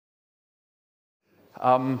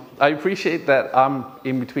I appreciate that I'm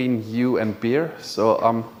in between you and beer, so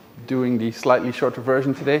I'm doing the slightly shorter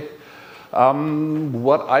version today.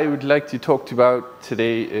 What I would like to talk about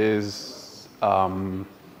today is config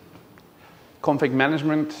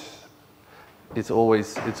management. It's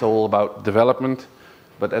all about development,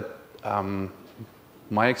 but at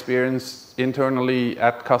my experience internally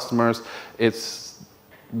at customers,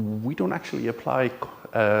 we don't actually apply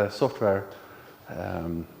software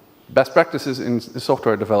best practices in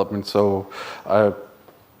software development. So I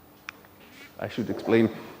should explain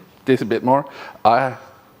this a bit more.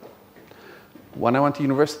 When I went to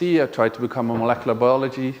university, I tried to become a molecular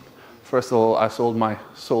biology. First of all, I sold my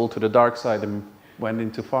soul to the dark side and went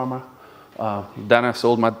into pharma. Then I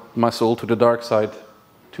sold my soul to the dark side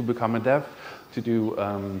to become a dev, to do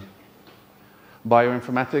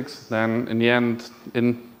bioinformatics. Then in the end,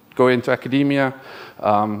 go into academia.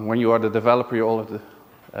 When you are the developer,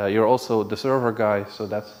 you're also the server guy. So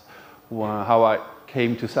that's how I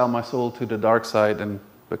came to sell my soul to the dark side and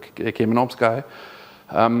became an ops guy.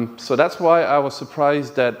 So that's why I was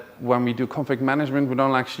surprised that when we do config management, we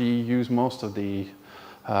don't actually use most of the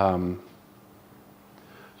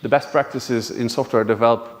best practices in software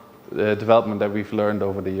development that we've learned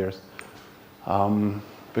over the years.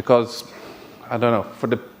 Because, I don't know, for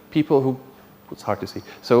the people who, it's hard to see,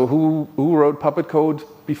 so who wrote Puppet code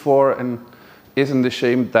before and isn't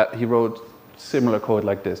ashamed that he wrote similar code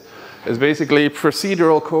like this? It's basically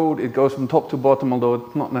procedural code. It goes from top to bottom, although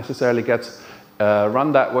it not necessarily gets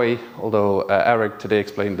run that way, although Eric today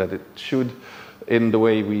explained that it should in the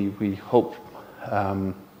way we hope.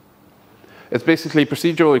 It's basically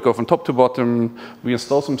procedural. We go from top to bottom, we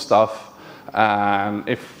install some stuff, and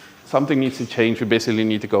if something needs to change, we basically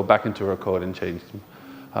need to go back into our code and change them.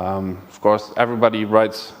 Of course, everybody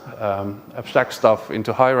writes abstract stuff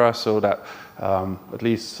into Hira so that at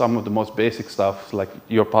least some of the most basic stuff, like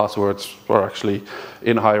your passwords, are actually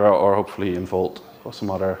in Hira or hopefully in Vault or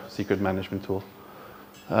some other secret management tool.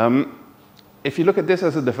 If you look at this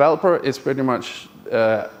as a developer, it's pretty much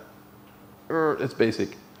it's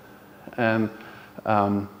basic, and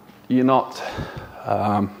it's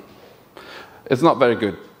not very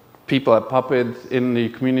good. People at Puppet in the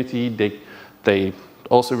community, they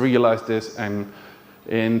also realized this, and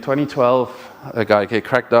in 2012, a guy,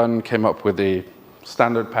 Crackdown, came up with a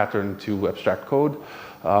standard pattern to abstract code.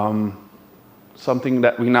 Something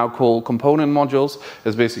that we now call component modules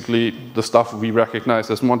is basically the stuff we recognize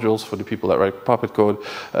as modules for the people that write Puppet code.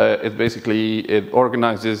 It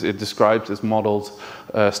organizes, it describes its models,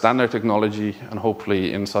 standard technology, and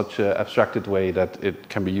hopefully in such an abstracted way that it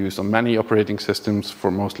can be used on many operating systems for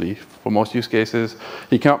most use cases.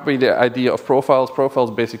 He came up with the idea of profiles. Profiles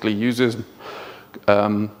basically uses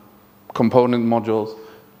component modules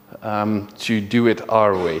to do it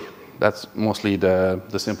our way. That's mostly the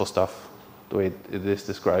simple stuff, the way it is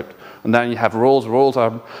described. And then you have roles. Roles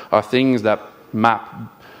are things that map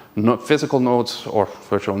physical nodes or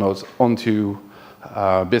virtual nodes onto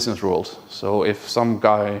business roles. So if some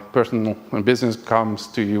person in business comes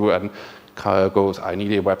to you and goes, I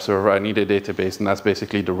need a web server, I need a database, and that's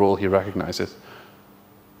basically the role he recognizes.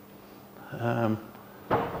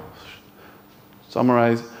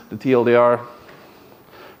 Summarize the TLDR.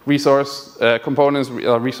 Resource components,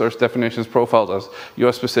 resource definitions, profiles as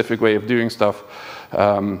your specific way of doing stuff.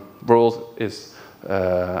 Roles is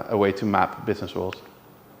a way to map business roles.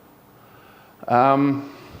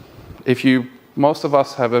 Most of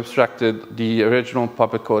us have abstracted the original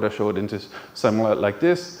Puppet code I showed into somewhat like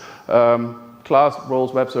this. Class,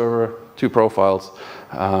 roles, web server, 2 profiles,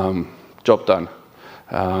 job done.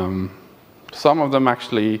 Some of them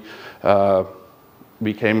actually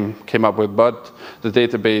we came up with, but the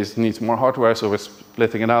database needs more hardware, so we're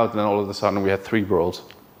splitting it out, and then all of a sudden we had 3 roles.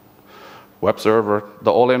 Web server,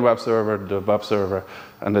 the all-in web server, the web server,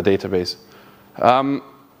 and the database.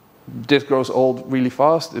 This grows old really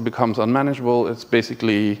fast. It becomes unmanageable. It's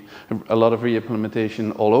basically a lot of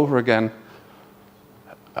re-implementation all over again.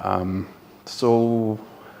 So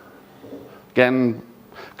again,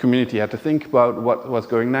 community had to think about what was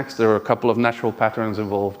going next. There were a couple of natural patterns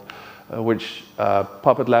involved, which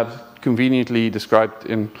Puppet Labs conveniently described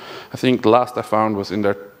in, I think the last I found was in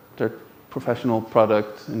their professional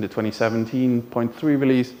product in the 2017.3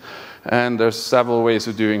 release. And there's several ways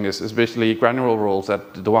of doing this, especially granular roles,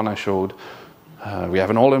 that the one I showed. We have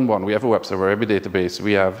an all-in-one, we have a web server, every database,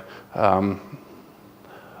 we have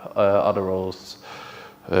other roles.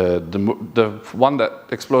 The one that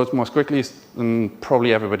explodes most quickly, and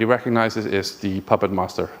probably everybody recognizes, is the Puppet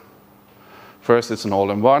Master. First, it's an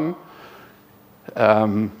all-in-one.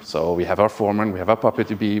 So we have our foreman, we have our Puppet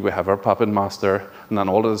DB, we have our Puppet master, and then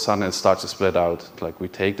all of a sudden it starts to split out. Like we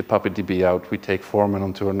take the Puppet DB out, we take foreman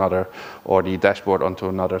onto another, or the dashboard onto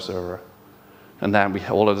another server. And then we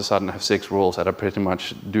all of a sudden have 6 roles that are pretty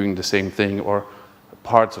much doing the same thing or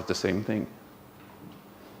parts of the same thing.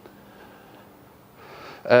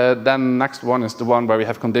 Then next one is the one where we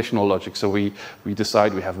have conditional logic. So we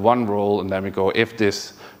decide we have one role, and then we go if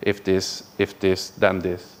this, then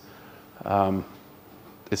this.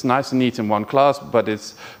 It's nice and neat in one class, but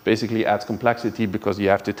it's basically adds complexity because you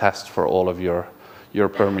have to test for all of your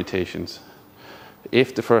permutations.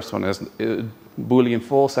 If the first one is Boolean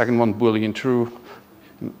false, second one Boolean true,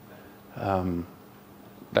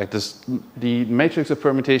 like this, the matrix of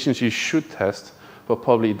permutations you should test, but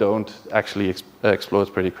probably don't actually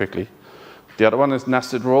explode pretty quickly. The other one is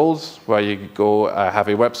nested roles, where you go have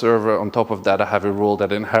a web server. On top of that, I have a role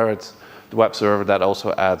that inherits the web server that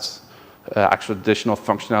also adds actual additional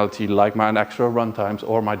functionality, like my extra runtimes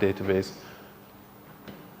or my database.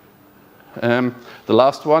 The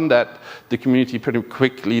last one that the community pretty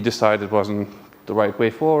quickly decided wasn't the right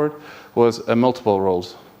way forward was multiple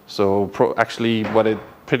roles. So actually, what it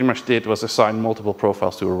pretty much did was assign multiple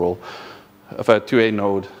profiles to a role, to a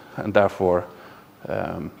node, and therefore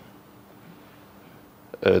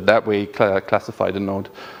that way classify the node.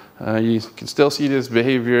 You can still see this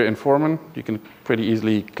behavior in Foreman. You can pretty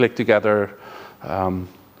easily click together a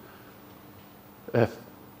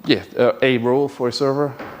role for a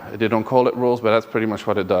server. They don't call it roles, but that's pretty much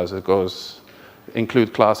what it does. It goes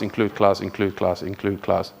include class, include class, include class, include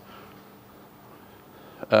class.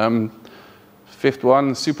 Fifth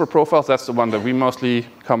one, super profiles. That's the one that we mostly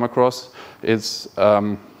come across. It's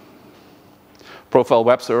profile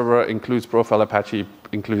web server, includes profile Apache,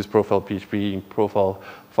 includes profile PHP, profile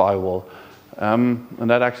firewall. And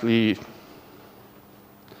that actually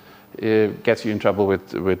gets you in trouble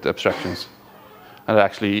with abstractions. And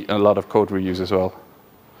actually a lot of code reuse as well.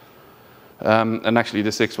 And actually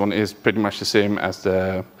the sixth one is pretty much the same as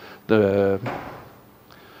the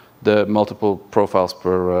multiple profiles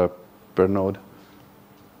per node.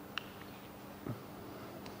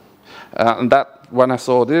 And that, when I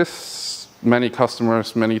saw this, many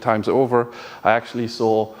customers, many times over, I actually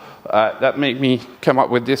saw, that made me come up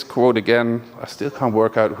with this quote again. I still can't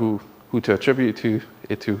work out who to attribute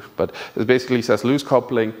it to, but it basically says loose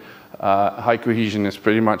coupling, high cohesion is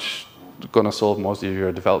pretty much going to solve most of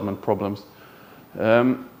your development problems.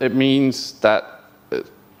 It means that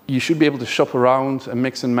you should be able to shop around and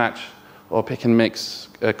mix and match or pick and mix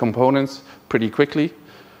components pretty quickly,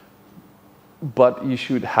 but you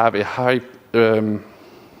should have a high, they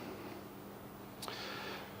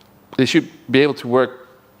should be able to work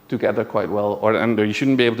together quite well, and you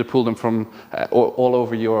shouldn't be able to pull them from all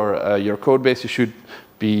over your code base. You should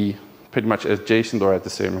be pretty much adjacent or at the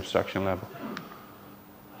same abstraction level.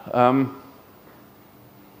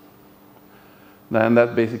 Then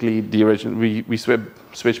that basically the original. We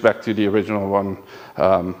switch back to the original one.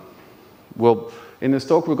 Well, in this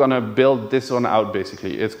talk we're going to build this one out.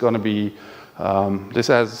 Basically, it's going to be this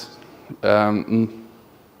has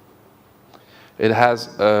it has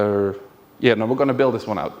yeah, no, we're going to build this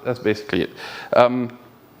one out. That's basically it.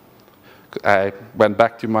 I went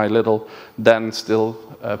back to my little then still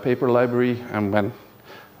paper library and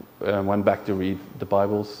went back to read the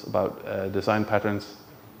Bibles about design patterns.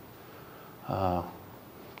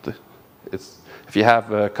 If you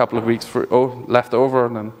have a couple of weeks left over,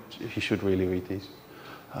 then you should really read these.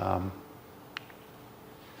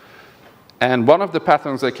 And one of the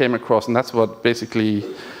patterns I came across, and that's what basically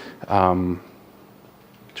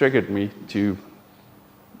triggered me to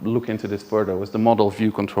look into this further, was the model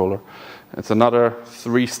view controller. It's another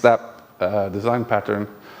 3-step design pattern.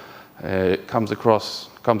 It comes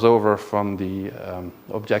over from the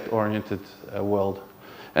object-oriented world.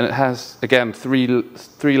 And it has, again,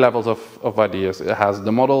 three levels of ideas. It has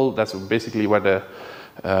the model, that's basically where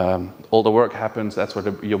all the work happens, that's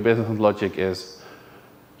where your business logic is.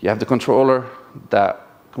 You have the controller that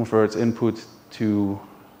converts input to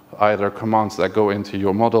either commands that go into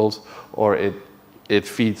your models, or it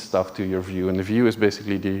feeds stuff to your view. And the view is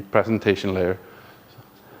basically the presentation layer.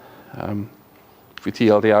 If we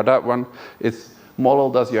TLDR that one, it's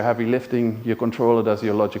model does your heavy lifting, your controller does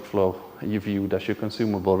your logic flow, and your view does your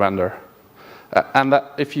consumable render. And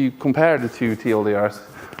that, if you compare the two TLDRs,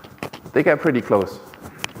 they get pretty close.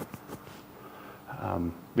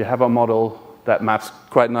 We have a model that maps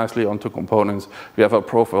quite nicely onto components. We have our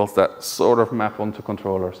profiles that sort of map onto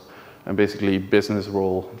controllers. And basically business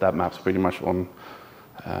role that maps pretty much on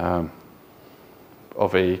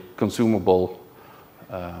of a consumable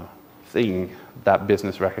thing that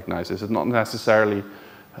business recognizes. It's not necessarily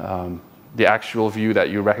the actual view that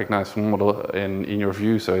you recognize from model in your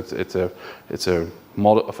view. So it's a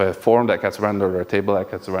model of a form that gets rendered or a table that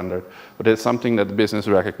gets rendered, but it's something that the business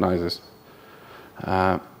recognizes.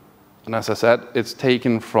 And as I said, it's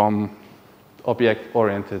taken from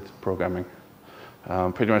object-oriented programming.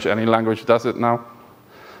 Pretty much any language does it now,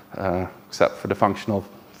 except for the functional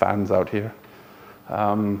fans out here.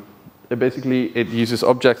 It uses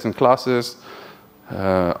objects and classes.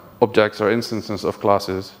 Objects are instances of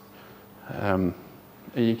classes. And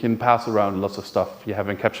you can pass around lots of stuff. You have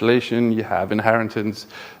encapsulation, you have inheritance,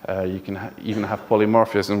 you can even have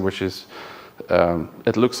polymorphism, which is,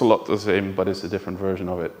 it looks a lot the same, but it's a different version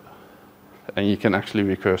of it. And you can actually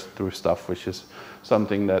recurse through stuff, which is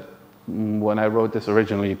something that when I wrote this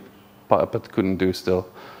originally, Puppet couldn't do still.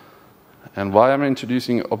 And why I'm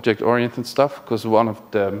introducing object-oriented stuff? Because one of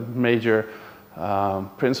the major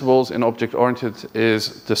principles in object-oriented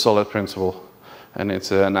is the S.O.L.I.D principle. And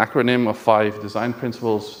it's an acronym of 5 design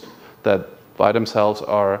principles that by themselves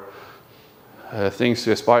are things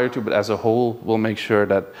to aspire to, but as a whole will make sure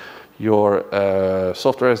that your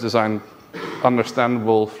software is designed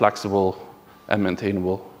understandable, flexible, and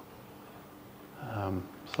maintainable.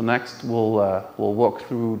 So next we'll walk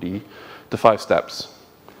through the 5 steps.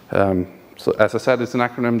 So as I said, it's an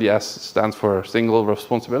acronym. The S stands for single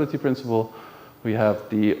responsibility principle. We have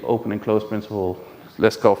the open and close principle,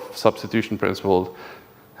 list of substitution principle,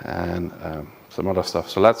 and some other stuff.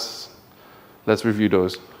 So let's review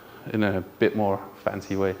those in a bit more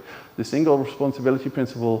fancy way. The single responsibility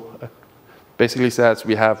principle basically says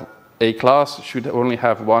we have a class should only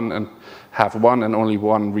have one and only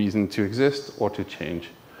one reason to exist or to change.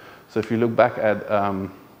 So if you look back at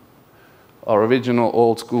our original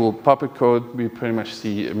old school Puppet code, we pretty much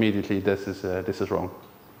see immediately this is wrong.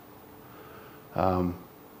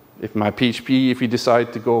 If my PHP, if you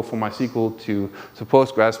decide to go from MySQL to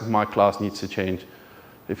Postgres, my class needs to change.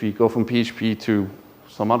 If you go from PHP to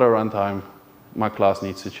some other runtime, my class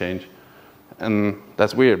needs to change. And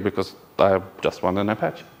that's weird because I just run an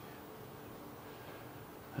Apache.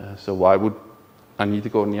 So why would I need to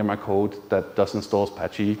go near my code that does install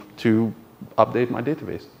Apache to update my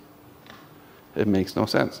database? It makes no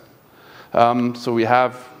sense. So we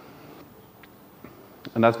have,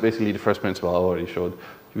 and that's basically the first principle I already showed.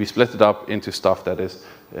 We split it up into stuff that is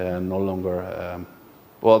no longer,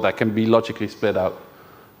 well, that can be logically split out.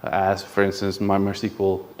 As, for instance, my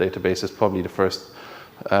MySQL database is probably the first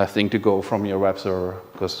thing to go from your web server,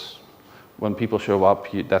 because when people show up,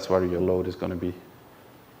 that's where your load is going to be.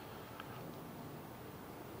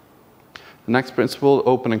 The next principle,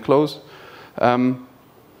 open and close. And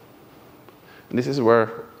this is where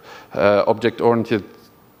object-oriented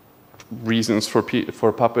reasons for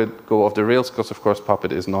Puppet go off the rails, because of course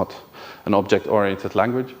Puppet is not an object-oriented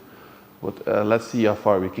language. But let's see how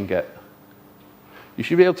far we can get. You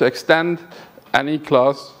should be able to extend any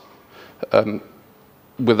class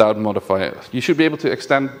without modifying it. You should be able to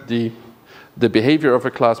extend the behavior of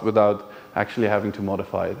a class without actually having to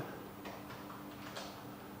modify it.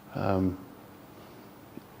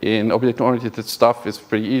 In object-oriented stuff, it's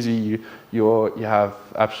pretty easy. You have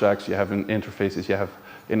abstracts, you have interfaces, you have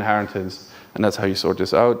inheritance, and that's how you sort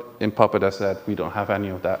this out. In Puppet, as I said, we don't have any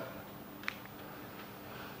of that.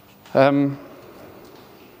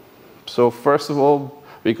 So first of all,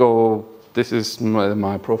 this is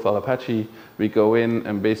my profile Apache. We go in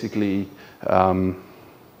and basically,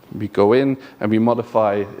 we go in and we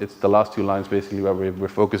modify, it's the last 2 lines basically where we're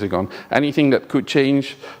focusing on. Anything that could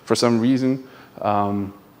change for some reason.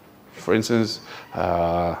 For instance,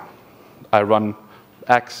 I run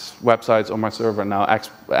X websites on my server now,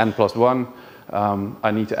 n+1.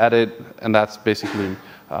 I need to add it, and that's basically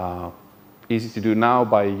easy to do now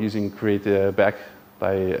by using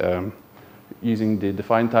using the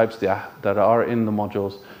defined types that are in the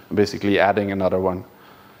modules, and basically adding another one.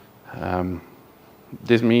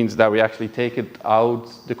 This means that we actually take it out,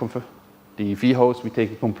 the vhost, we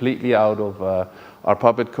take it completely out of our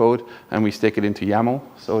Puppet code, and we stick it into YAML,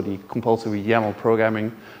 so the compulsory YAML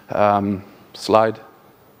programming slide.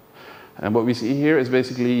 And what we see here is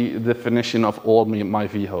basically the definition of all my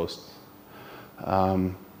vhosts.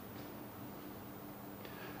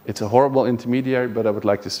 It's a horrible intermediary, but I would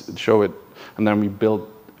like to show it. And then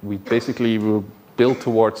we basically will build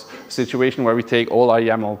towards a situation where we take all our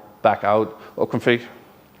YAML back out, or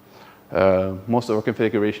most of our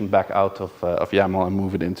configuration back out of YAML and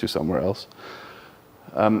move it into somewhere else.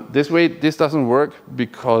 This doesn't work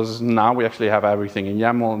because now we actually have everything in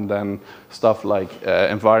YAML, and then stuff like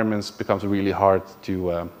environments becomes really hard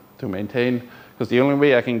to maintain, Because the only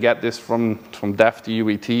way I can get this from dev to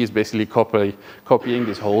UAT is basically copying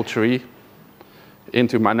this whole tree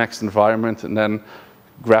into my next environment and then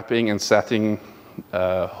grabbing and setting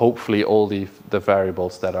hopefully all the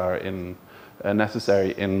variables that are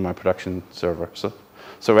necessary in my production server.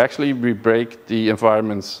 So actually we break the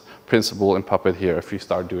environments principle in Puppet here if you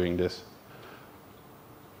start doing this.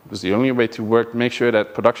 Because the only way to make sure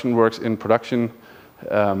that production works in production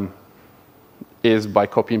is by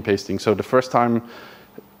copy and pasting. So the first time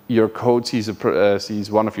your code sees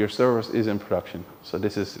one of your servers is in production. So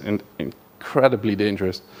this is incredibly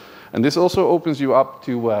dangerous. And this also opens you up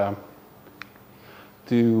to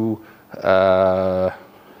the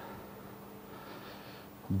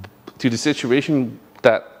situation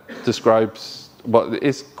that describes, well,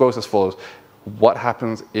 it goes as follows. What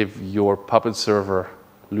happens if your Puppet server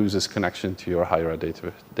loses connection to your HIRA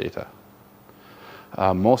data?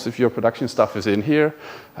 Most of your production stuff is in here.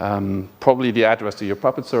 Probably the address to your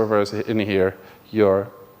Puppet server is in here. Your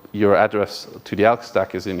address to the Elk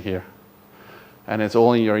stack is in here. And it's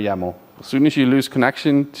all in your YAML. As soon as you lose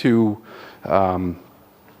connection to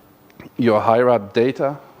your HIRA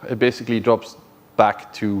data, it basically drops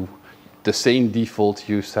back to the same default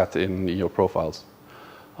you set in your profiles.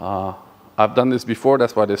 I've done this before,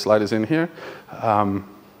 that's why this slide is in here.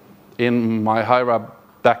 In my HIRA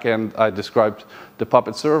backend, I described the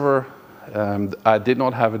Puppet server. I did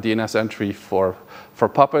not have a DNS entry for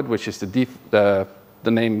Puppet, which is the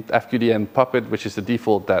name FQDN Puppet, which is the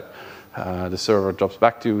default that the server drops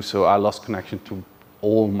back to. So I lost connection to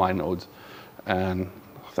all my nodes. And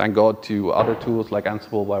thank God to other tools like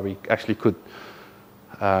Ansible, where we actually could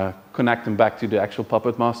connect them back to the actual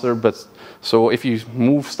Puppet master. But so if you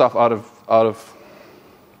move stuff out of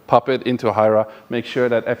Puppet into HIRA, make sure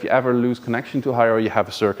that if you ever lose connection to HIRA, you have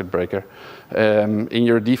a circuit breaker. In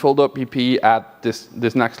your default.pp, add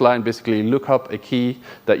this next line, basically look up a key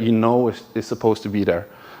that you know is supposed to be there.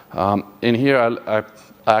 In here, I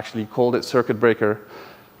actually called it circuit breaker.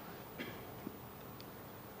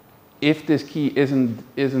 If this key isn't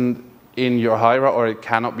in your HIRA, or it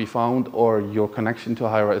cannot be found, or your connection to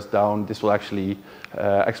HIRA is down, this will actually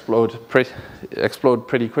explode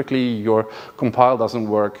pretty quickly. Your compile doesn't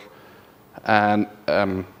work, and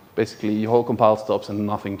basically your whole compile stops and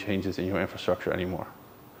nothing changes in your infrastructure anymore.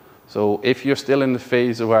 So if you're still in the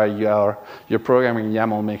phase where you're programming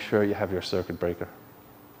YAML, make sure you have your circuit breaker.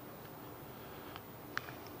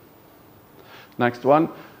 Next one,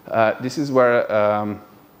 this is where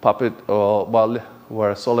Puppet,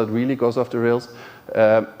 where S.O.L.I.D really goes off the rails.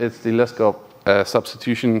 It's the LISCOP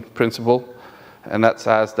substitution principle, and that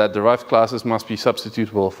says that derived classes must be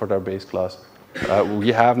substitutable for their base class.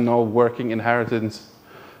 We have no working inheritance,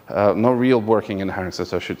 no real working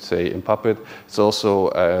inheritance, I should say, in Puppet. It's also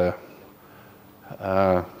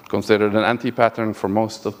considered an anti-pattern for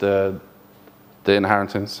most of the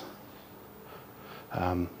inheritance.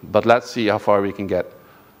 But let's see how far we can get.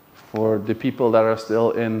 For the people that are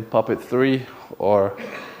still in Puppet 3 or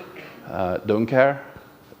don't care,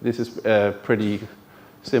 this is a pretty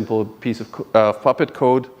simple piece of Puppet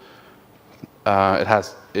code. It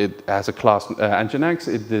has a class Nginx.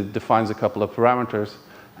 It defines a couple of parameters,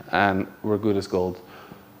 and we're good as gold.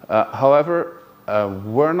 However,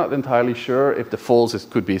 we're not entirely sure if the false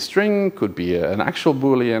could be a string, could be an actual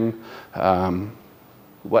Boolean.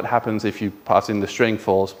 What happens if you pass in the string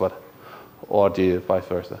false, or the vice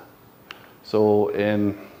versa? So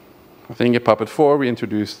I think in Puppet 4 we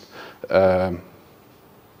introduced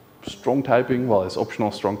strong typing. Well, it's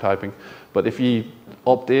optional strong typing, but if you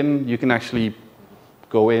opt in, you can actually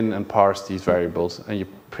go in and parse these variables, and you're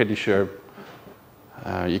pretty sure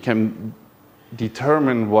you can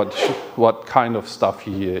determine what kind of stuff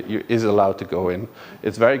is allowed to go in.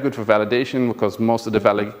 It's very good for validation, because most of the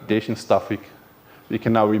validation stuff we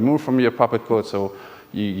can now remove from your Puppet code, so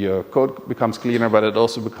your code becomes cleaner, but it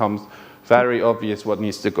also becomes very obvious what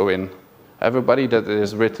needs to go in. Everybody that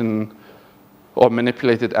is written or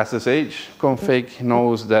manipulated SSH config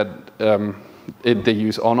knows that they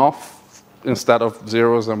use on-off instead of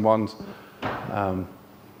zeros and ones.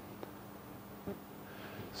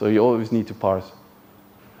 So you always need to parse.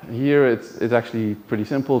 Here it's actually pretty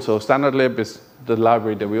simple. So standardlib is the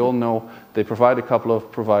library that we all know. They provide a couple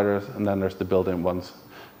of providers, and then there's the built-in ones.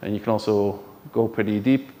 And you can also go pretty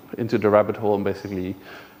deep into the rabbit hole and basically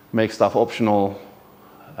make stuff optional.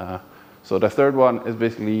 So the third one is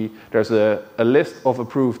basically there's a list of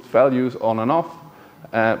approved values on and off,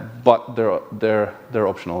 but they're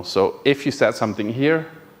optional. So if you set something here,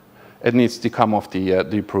 it needs to come off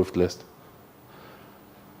the approved list.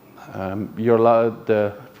 You're allowed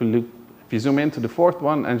if you zoom into the fourth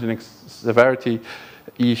one, Nginx severity,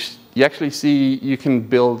 you actually see you can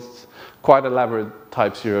build quite elaborate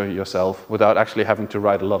types yourself without actually having to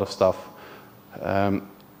write a lot of stuff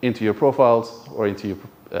into your profiles or into your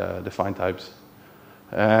defined types.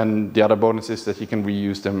 And the other bonus is that you can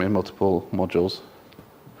reuse them in multiple modules.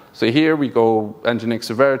 So here we go Nginx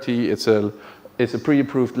severity. It's a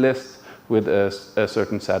pre-approved list with a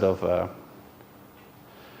certain set of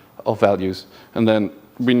values. And then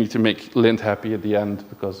we need to make lint happy at the end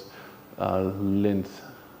because lint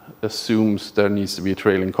assumes there needs to be a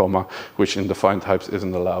trailing comma, which in defined types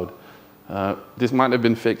isn't allowed. This might have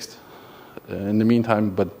been fixed in the meantime,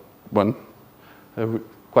 but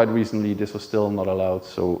quite recently this was still not allowed,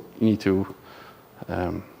 so you need to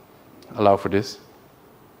allow for this.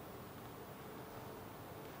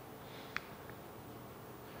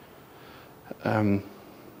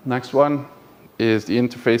 Next one is the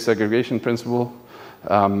interface segregation principle.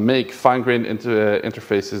 Make fine-grained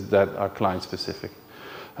interfaces that are client-specific.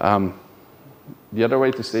 The other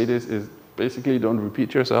way to say this is basically don't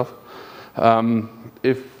repeat yourself.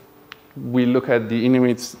 If we look at the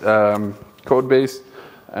Inuit's code base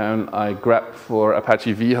and I grab for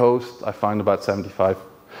Apache vhost, I find about 75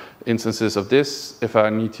 instances of this. If I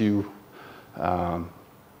need to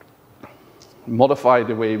modify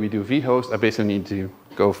the way we do vhost, I basically need to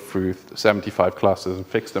go through 75 classes and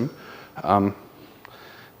fix them.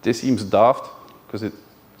 This seems daft because it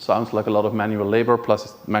sounds like a lot of manual labor,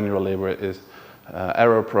 plus manual labor is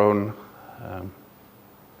error prone.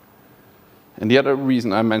 And the other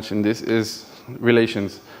reason I mentioned this is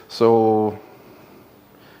relations. So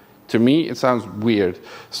to me, it sounds weird.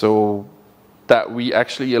 So that we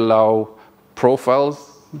actually allow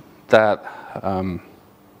profiles that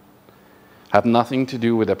have nothing to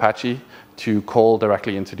do with Apache to call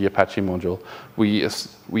directly into the Apache module. We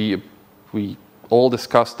all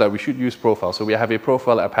discussed that we should use profiles. So we have a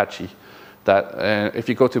profile Apache that if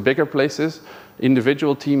you go to bigger places,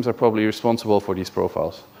 individual teams are probably responsible for these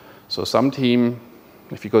profiles. So some team,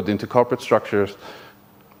 if you go into corporate structures,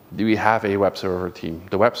 we have a web server team.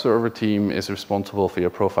 The web server team is responsible for your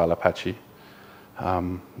profile Apache.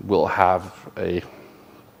 We'll have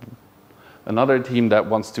another team that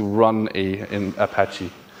wants to run in Apache.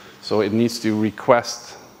 So it needs to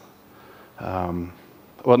request,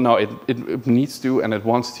 well, no, it needs to and it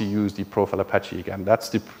wants to use the profile Apache again. That's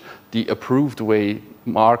the approved way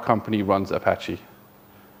our company runs Apache.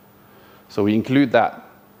 So we include that.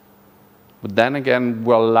 But then again,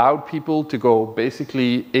 we're allowed people to go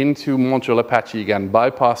basically into module Apache again,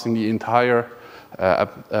 bypassing the entire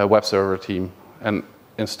web server team and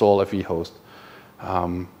install a vhost.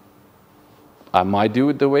 I might do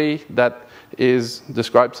it the way that is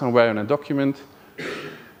described somewhere in a document.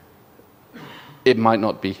 It might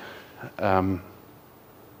not be. And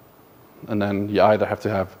then you either have to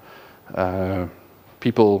have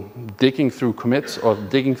people digging through commits or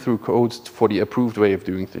digging through codes for the approved way of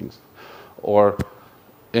doing things. Or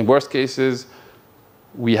in worst cases,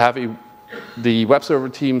 we have the web server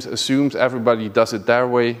teams assumes everybody does it their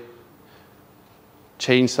way,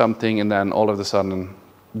 change something, and then all of a sudden,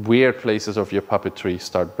 weird places of your Puppet tree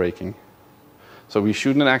start breaking. So we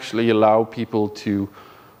shouldn't actually allow people to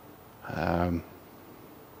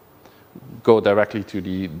go directly to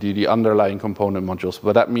the underlying component modules.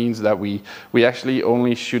 But that means that we actually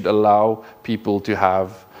only should allow people to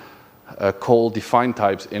have call defined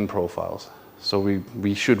types in profiles. So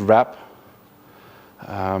we should wrap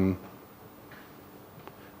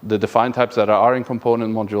the defined types that are in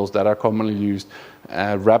component modules that are commonly used,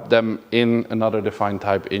 wrap them in another defined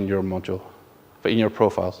type in your module, in your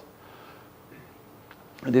profiles.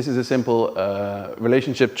 This is a simple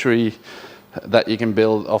relationship tree that you can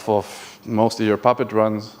build off of most of your Puppet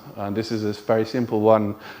runs. This is a very simple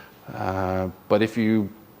one, but if you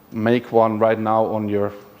make one right now on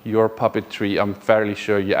your Puppet tree, I'm fairly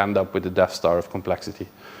sure you end up with the Death Star of complexity,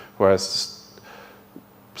 whereas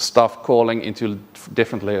stuff calling into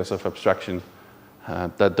different layers of abstraction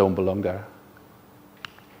that don't belong there.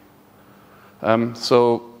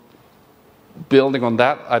 So building on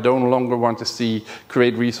that, I no longer want to see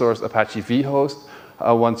create resource Apache vhost.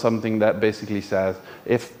 I want something that basically says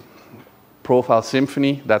if profile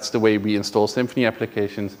Symfony, that's the way we install Symfony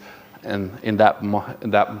applications, and in that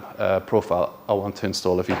profile, I want to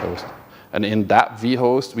install a vhost. And in that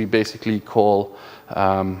vhost, we basically call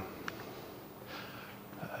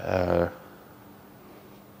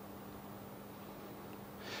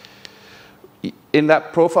in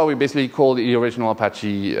that profile, we basically call the original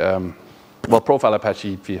Apache, profile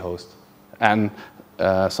Apache vhost, and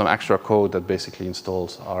some extra code that basically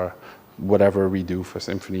installs our whatever we do for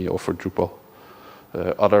Symfony or for Drupal.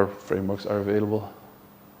 Other frameworks are available.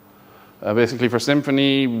 Basically for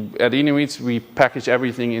Symfony, at Inuit, we package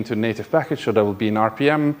everything into a native package, so there will be an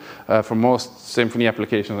RPM. For most Symfony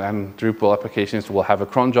applications and Drupal applications, we'll have a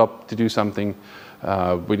cron job to do something.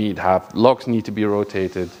 We need to have logs need to be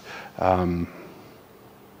rotated.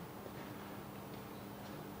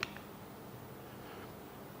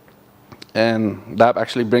 And that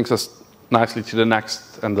actually brings us nicely to the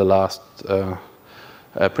next and the last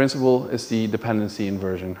principle is the dependency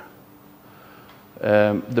inversion.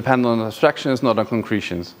 Depend on abstractions, not on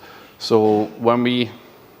concretions. So when we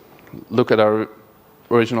look at our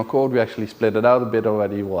original code, we actually split it out a bit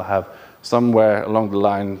already. We'll have somewhere along the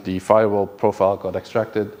line the firewall profile got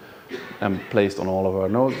extracted and placed on all of our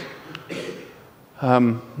nodes.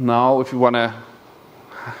 Now, if you want to,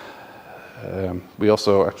 we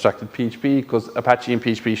also abstracted PHP because Apache and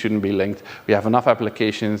PHP shouldn't be linked. We have enough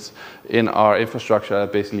applications in our infrastructure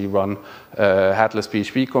that basically run headless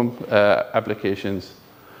PHP applications,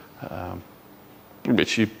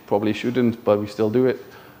 which you probably shouldn't, but we still do it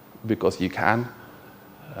because you can.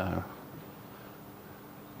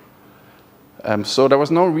 So there was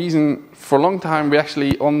no reason, for a long time, we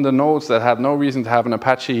actually, on the nodes that had no reason to have an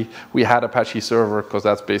Apache, we had Apache server because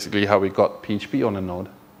that's basically how we got PHP on a node.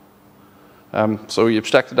 So we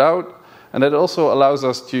abstract it out, and it also allows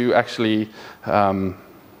us to actually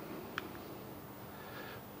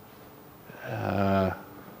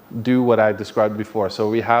do what I described before.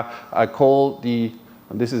 So I call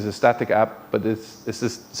this is a static app, but it's the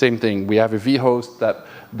same thing. We have a vhost that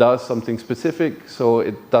does something specific, so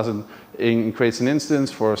it creates an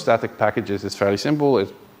instance for static packages. It's fairly simple.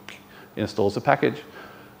 It installs a package,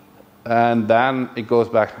 and then it goes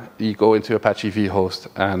back. You go into Apache vhost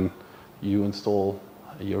and you install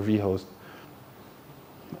your vhost.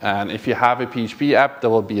 And if you have a PHP app,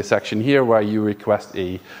 there will be a section here where you request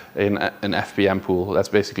an FPM pool. That's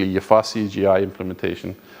basically your fast CGI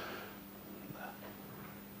implementation.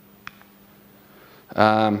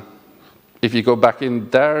 If you go back in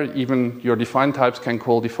there, even your define types can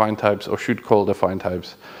call define types or should call define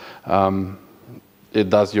types.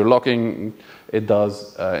 It does your logging. It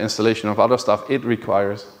does installation of other stuff it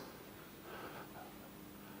requires.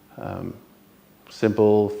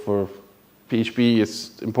 Simple for PHP,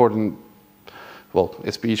 it's important. Well,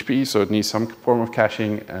 it's PHP, so it needs some form of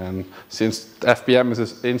caching. And since FPM is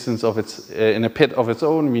an instance of its in a pit of its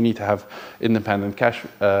own, we need to have independent cache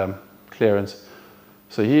clearance.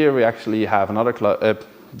 So here we actually have another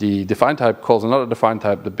the define type calls another define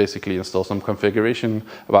type that basically installs some configuration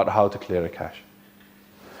about how to clear a cache.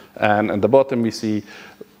 And at the bottom we see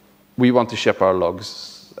we want to ship our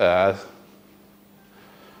logs. A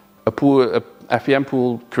FPM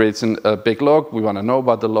pool creates a big log. We want to know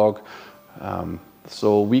about the log.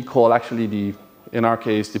 So we call actually in our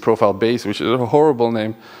case, the profile base, which is a horrible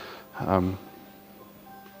name.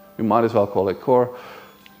 We might as well call it core.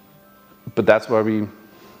 But that's where we...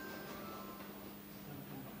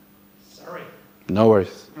 Sorry. No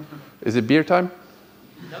worries. Is it beer time?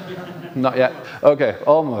 Not yet. Okay,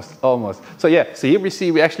 almost. So yeah, so here we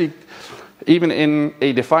see we actually... Even in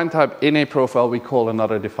a define type in a profile, we call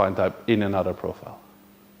another define type in another profile.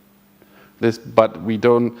 But we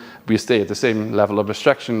stay at the same level of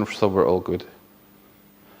abstraction, so we're all good.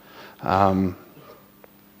 We're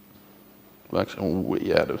actually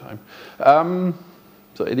way out of time.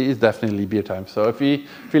 So it is definitely beer time. So if we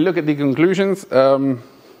look at the conclusions,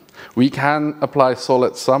 we can apply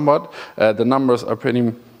S.O.L.I.D somewhat. The numbers are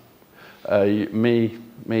pretty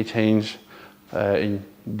may change in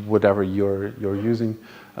whatever you're using,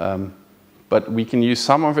 but we can use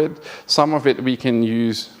some of it. Some of it we can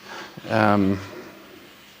use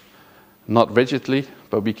not rigidly,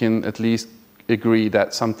 but we can at least agree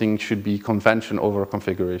that something should be convention over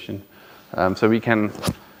configuration. So we can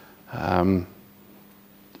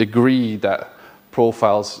agree that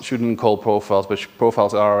profiles shouldn't call profiles, but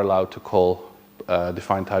profiles are allowed to call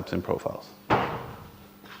define types in profiles.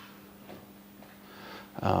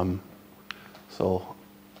 So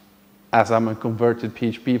as I'm a converted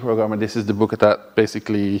PHP programmer, this is the book that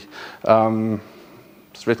basically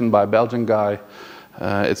it's written by a Belgian guy.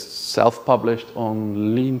 It's self-published on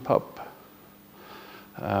LeanPub.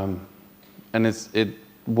 And it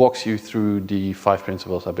walks you through the 5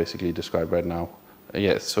 principles I basically described right now.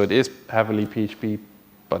 Yes, so it is heavily PHP,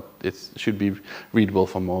 but it should be readable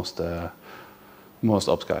for most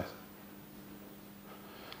ops guys.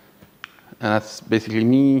 And that's basically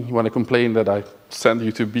me. You want to complain that I send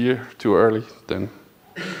you to beer too early, then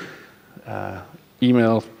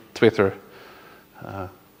email, Twitter,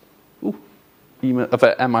 email,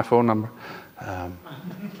 and my phone number,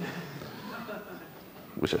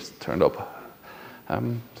 which is turned up.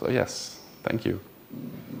 So yes, thank you.